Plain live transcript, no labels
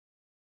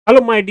Hello,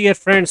 my dear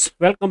friends.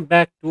 Welcome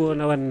back to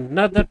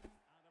another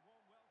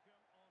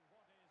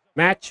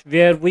match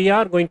where we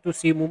are going to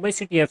see Mumbai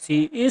City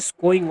FC is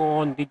going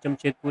on the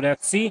Jamshedpur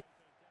FC.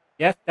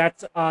 Yes,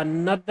 that's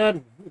another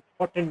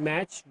important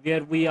match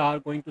where we are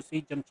going to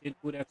see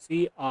Jamshedpur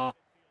FC,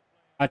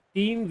 a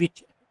team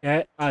which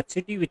a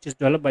city which is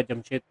developed by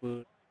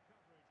Jamshedpur,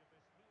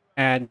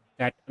 and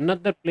that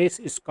another place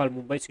is called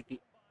Mumbai City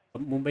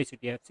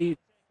FC,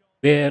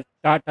 where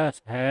Tata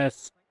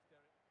has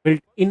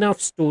built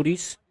enough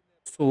stories.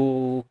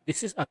 So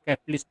this is a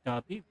capitalist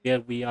derby where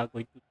we are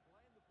going to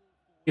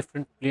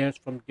different players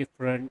from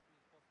different.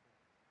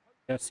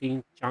 We are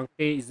seeing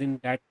Chankte is in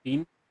that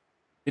team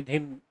with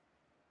him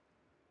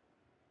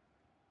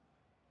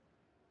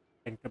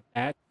center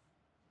back.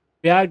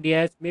 Prayag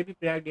Diaz, maybe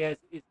Prayag Diaz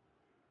is.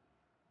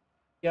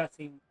 We are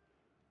seeing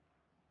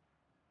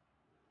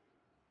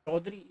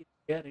Chaudhary is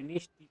there.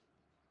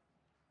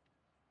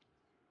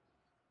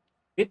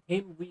 With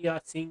him we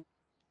are seeing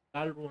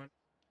Lal Rohan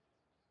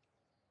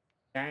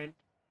and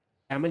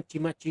Taman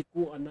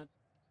Chimachiku, another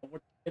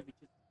forward player which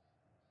is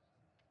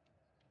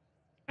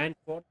and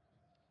for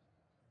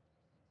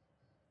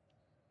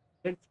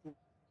to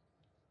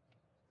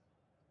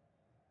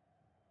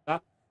Ka.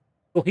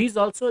 So he's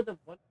also the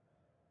one.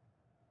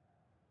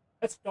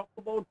 Let's talk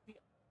about the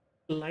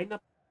lineup.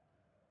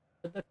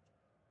 The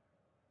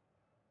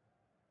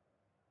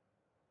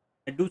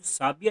Edu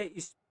Sabia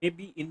is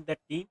maybe in the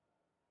team.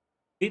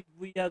 With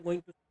we are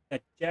going to see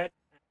the Jet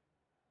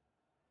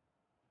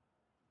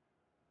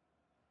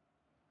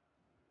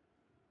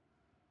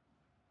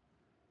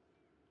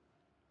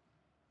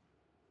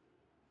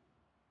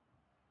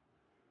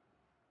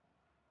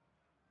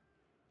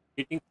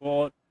waiting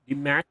for the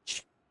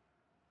match.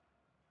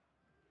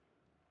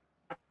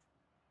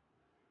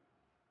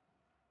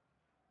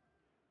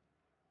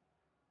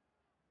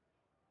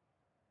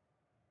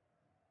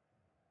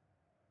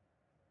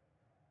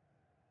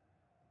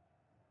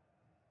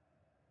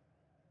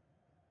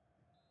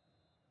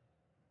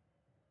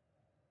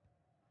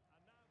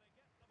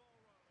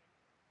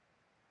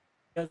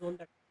 Just on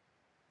that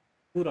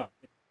Pura,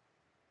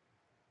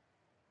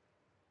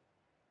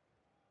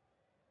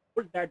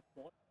 pull that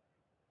ball.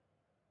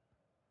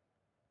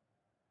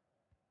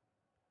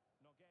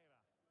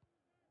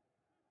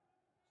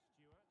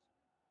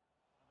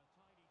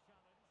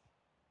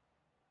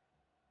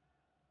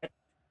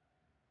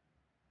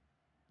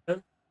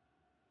 Done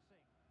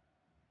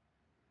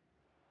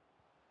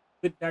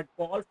with that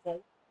ball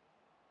forward.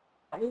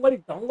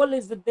 Dongle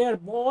is there.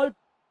 Ball.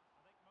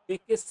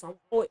 Take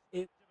somehow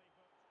if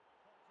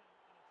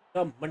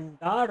the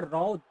Mandar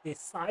Rao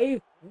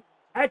Desai who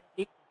had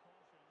taken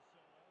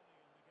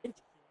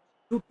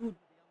to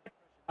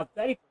a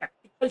very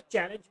tactical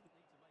challenge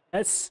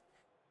has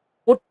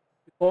put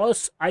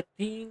because I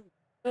think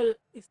well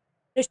it's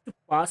just to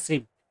pass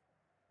him.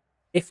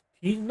 If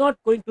he's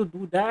not going to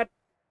do that,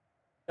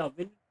 the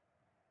win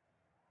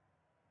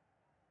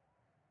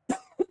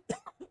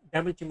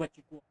damage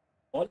Chimachiku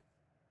ball.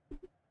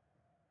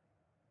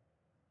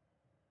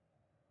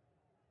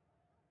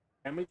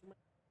 Damage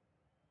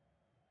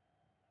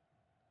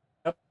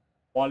up,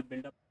 ball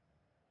build up.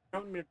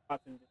 7 minutes pass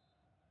in this.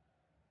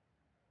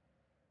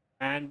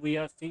 And we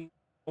are seeing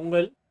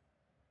Pongal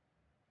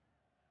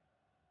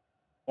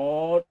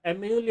or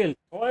Emilial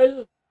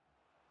Toil.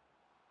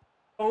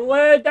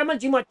 Pongal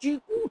damage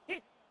Chimachiku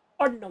take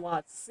on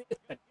Nawaz. Safe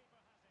that.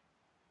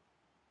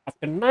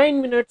 After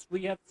 9 minutes,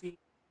 we have seen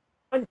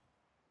one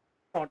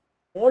shot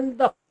on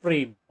the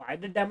frame by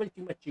the damage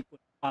Chimachiku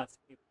pass.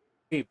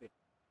 Save it.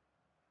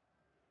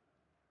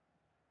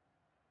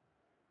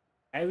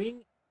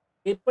 Having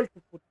able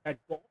to put that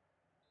ball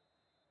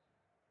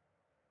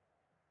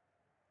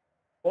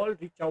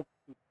reach out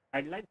to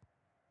sideline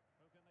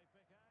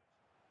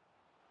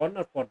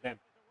corner for them.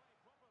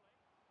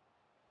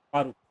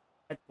 Farooq,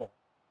 that ball.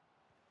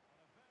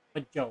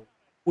 Majau,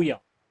 Puya.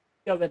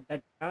 Puya with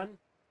that done.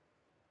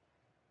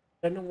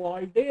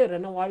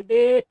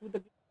 Renovalde to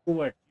the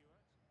forward.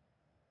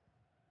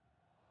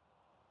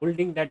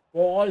 Holding that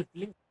ball,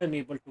 Lincoln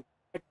able to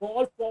that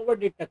ball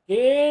forward it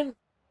again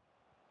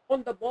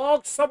on the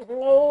box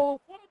somehow.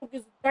 Farooq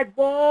is that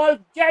ball.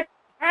 Jet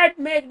had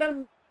made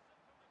them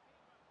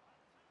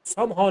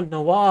somehow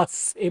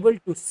Nawaz able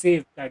to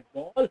save that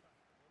ball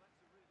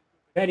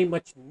very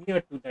much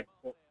near to that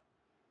ball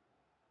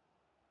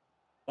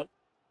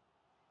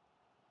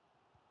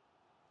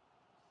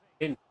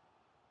in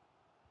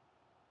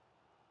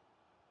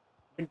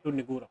into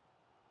Nigura.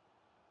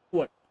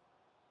 What?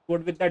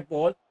 What with that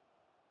ball?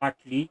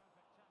 Partly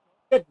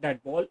get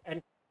that ball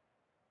and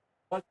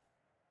ball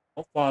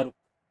of Farooq.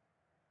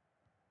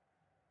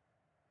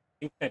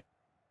 Instead,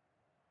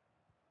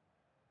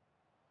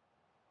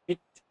 it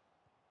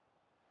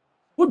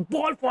good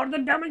ball for the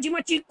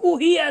Damajima Chiku.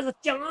 He has a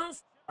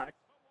chance, but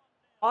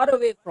far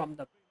away from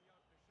the.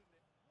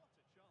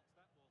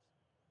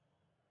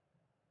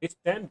 This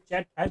time,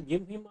 Chat has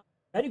given him a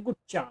very good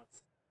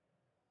chance.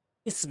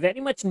 It's very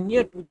much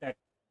near to that.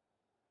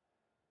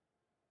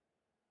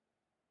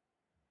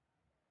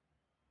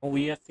 Now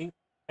we are seeing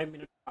 5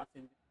 minutes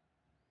passing.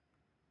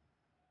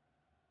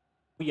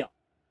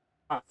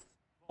 pass.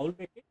 Foul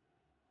making.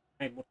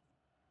 And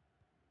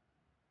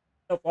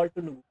the fall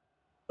to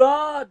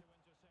Nugura.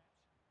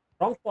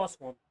 Wrong pass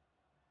form.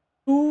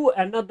 To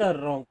another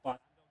wrong pass.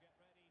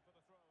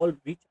 Ball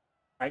reach.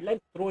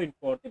 Sideline throw in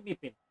for the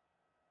Bipin.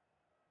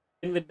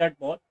 In with that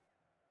ball.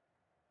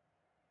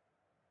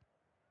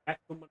 Back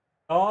to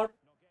Mandar.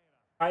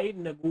 Kai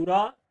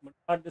Nagura.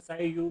 Mandar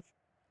decide you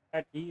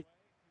that he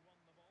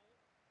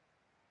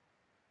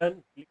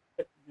done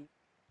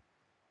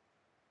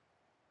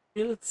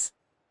kills.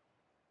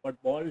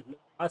 But ball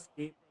last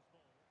game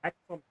back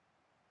from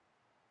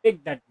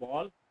take that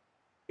ball.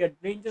 Get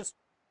Rangers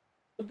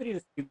to the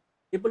receive.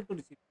 Able to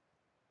receive.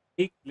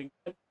 Take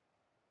Lincoln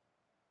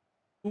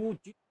to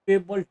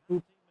able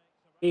to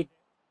take.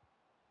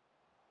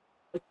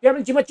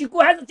 Kevin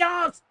Chimachiku has a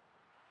chance.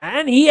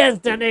 And he has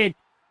done it.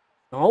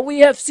 Now we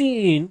have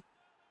seen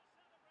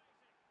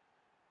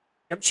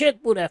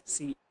Jamshedpur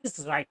FC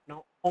is right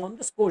now on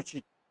the score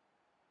sheet.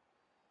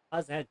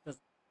 As had does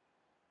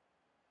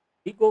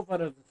he go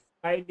for a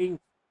sliding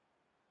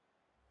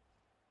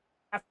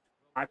left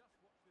but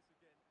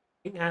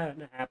thing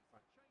and happen.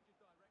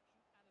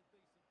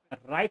 The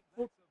right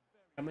foot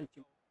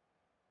Yamanchi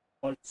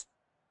calls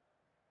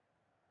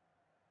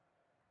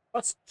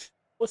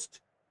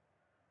first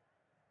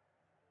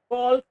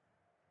call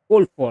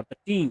goal for the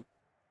team.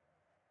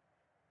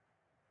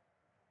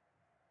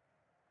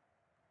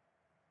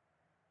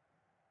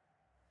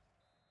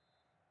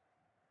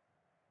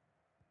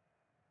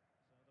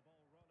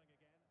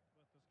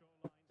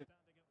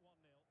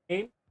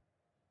 Game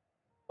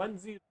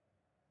 1-0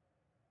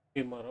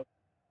 Timor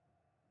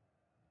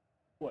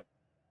what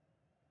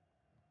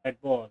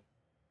that ball.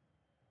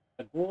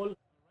 The goal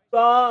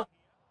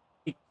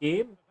he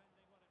came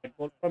that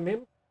ball from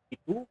him. He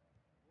two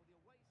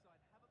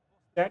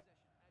that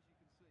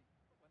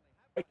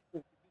right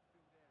foot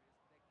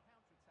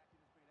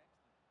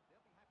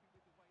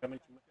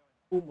Yamanchi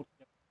two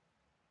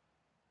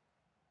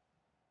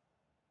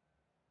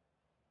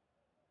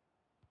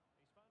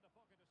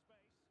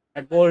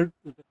that ball to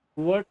the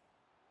Stewart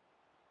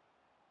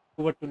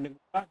to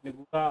Negura.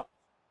 Negura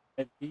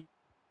at the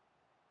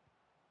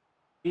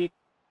big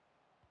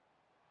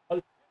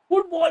ball.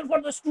 Good ball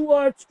for the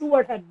Stewart.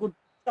 Stewart had good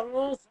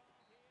chance.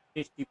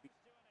 HTP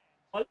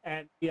ball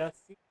and we are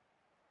seeing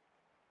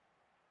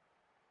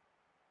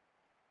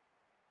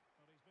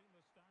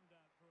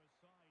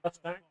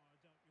first time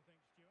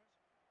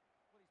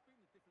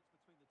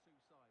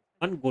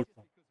one goal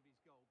from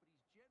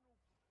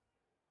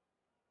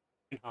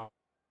in half.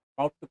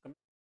 About to come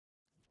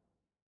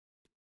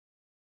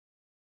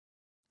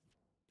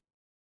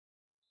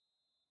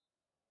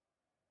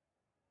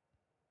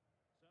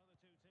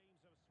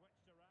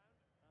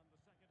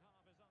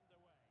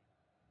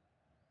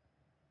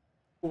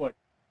Stewart.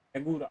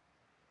 Negura.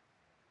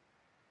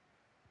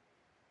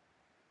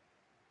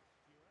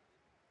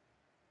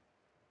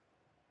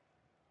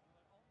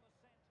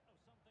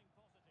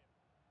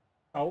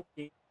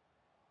 Okay.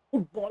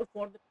 Good ball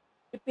for the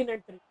Pippin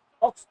and three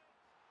box.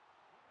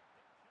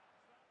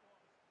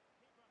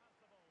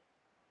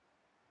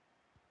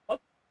 Up.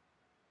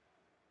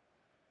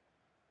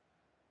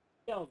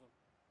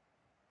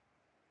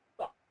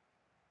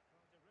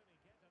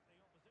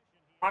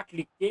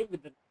 Partly came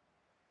with the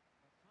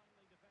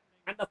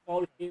and the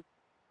foul came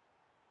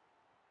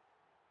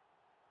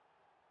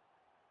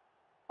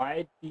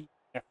by the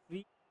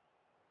referee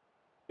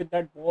with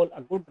that ball.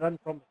 A good run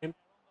from him.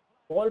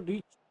 Ball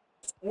reached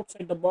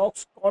outside the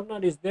box. Corner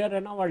is there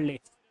and our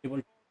legs able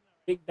to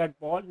take that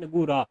ball.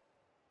 Negura.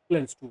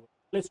 Cleanse to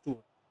Cleanse to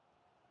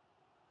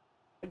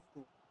Cleanse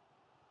to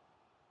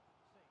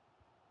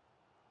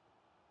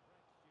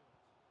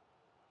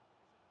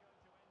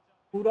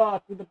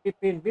Pura to the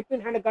Pippin. Pippin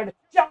had got a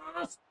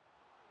chance.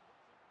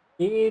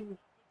 Game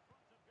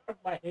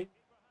cut by him.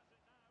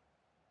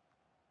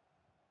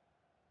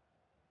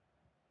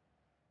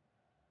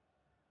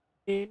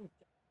 Game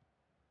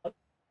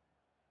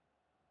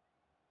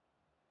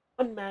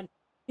one man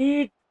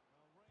hit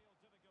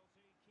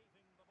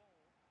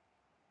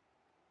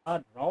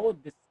a raw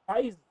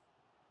despise.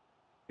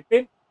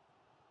 Pippin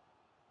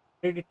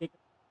ready to take a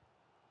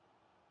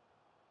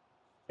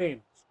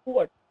train.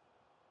 Stewart.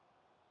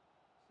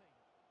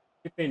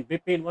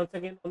 Pippin once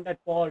again on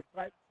that ball.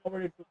 Tried to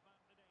cover it to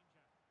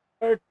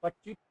third, but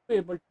she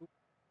able to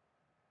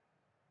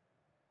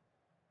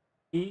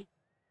be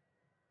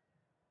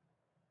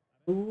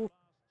to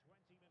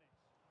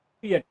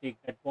take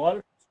that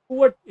ball.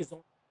 Stewart is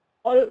on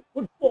ball.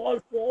 Good ball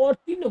for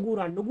the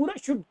Nagura.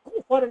 Nagura should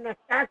go for an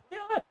attack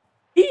there.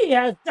 He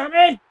has done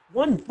it.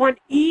 1-1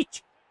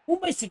 each.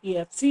 Mumbai City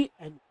FC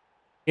and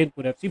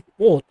Jamshedpur FC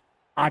both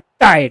are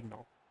tied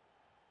now.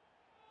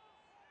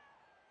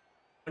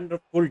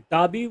 Wonderful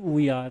derby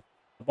we are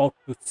about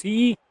to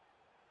see.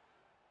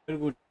 Where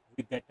would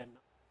we get an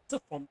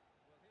answer from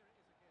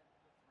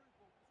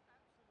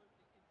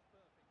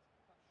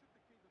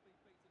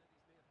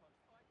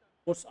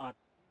course are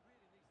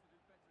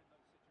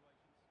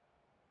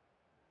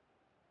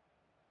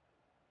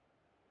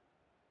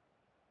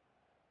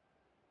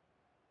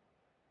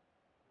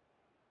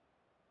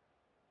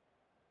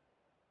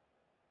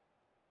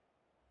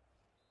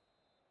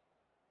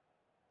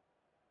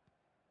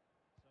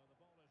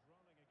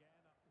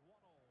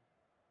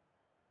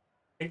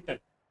Hinton.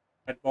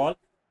 That ball.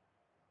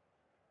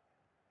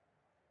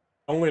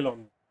 Long way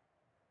long.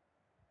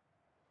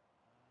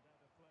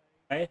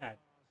 I had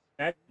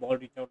that ball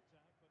reach out.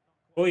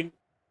 Going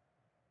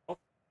of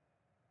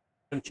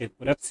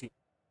Jamshedpur FC.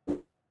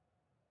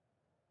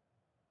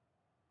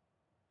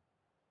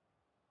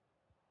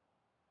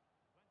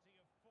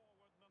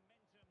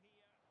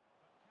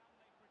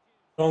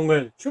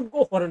 Songwell should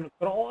go for a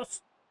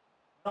cross.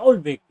 Foul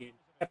vacate.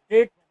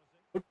 Separate.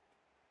 Put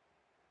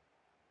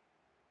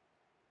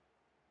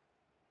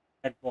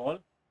that ball.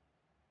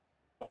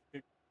 Blocked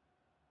it.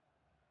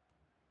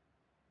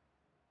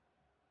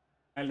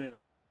 Helena.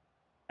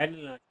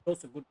 Helena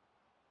shows a good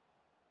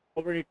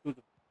forward it to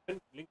the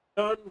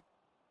Lincoln.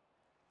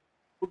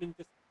 Good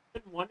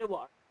interception.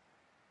 Whatever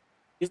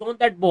is on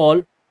that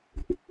ball.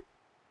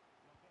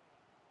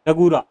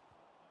 Nagura.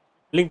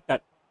 Lincoln.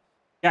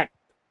 Cat.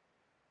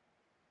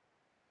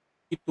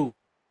 Itu.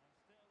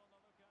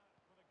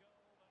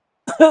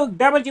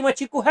 Gamal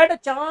Chiku had a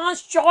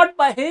chance. Shot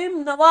by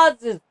him.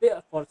 Nawaz is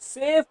there for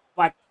save,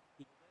 but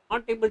he's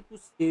not able to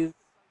save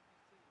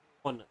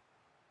corner.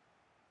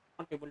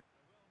 Not able to.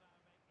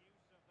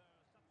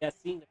 They are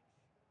seeing is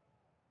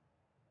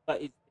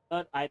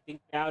there. I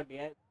think they are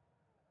get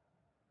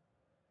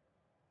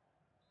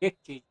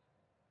change.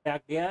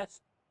 They are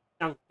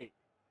stunted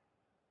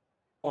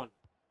on.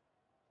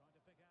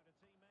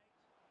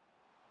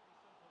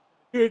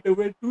 Straight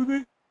away to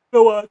the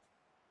Nawaz.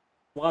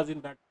 Was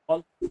in that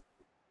ball.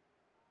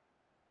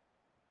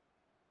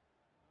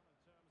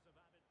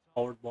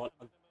 Forward ball.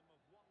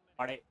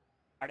 Ade.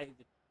 Ade.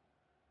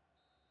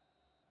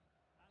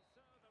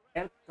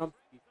 Here comes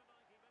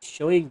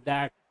showing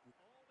that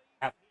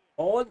have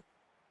all.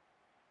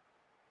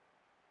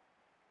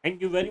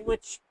 Thank you very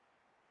much.